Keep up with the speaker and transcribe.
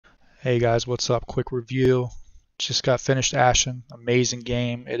Hey guys, what's up? Quick review. Just got finished Ashen. Amazing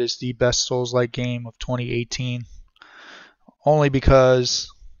game. It is the best Souls-like game of 2018. Only because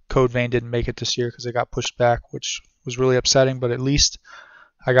Code Vein didn't make it this year because it got pushed back, which was really upsetting, but at least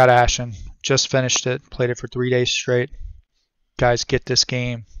I got Ashen. Just finished it. Played it for 3 days straight. Guys, get this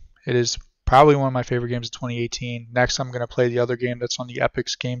game. It is probably one of my favorite games of 2018. Next, I'm going to play the other game that's on the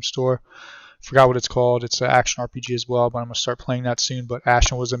Epic's game store. Forgot what it's called. It's an action RPG as well, but I'm going to start playing that soon. But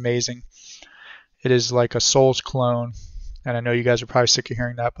Ashen was amazing. It is like a Souls clone, and I know you guys are probably sick of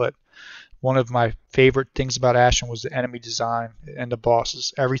hearing that, but one of my favorite things about Ashen was the enemy design and the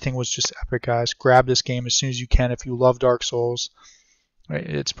bosses. Everything was just epic, guys. Grab this game as soon as you can if you love Dark Souls.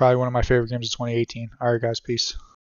 It's probably one of my favorite games of 2018. All right, guys, peace.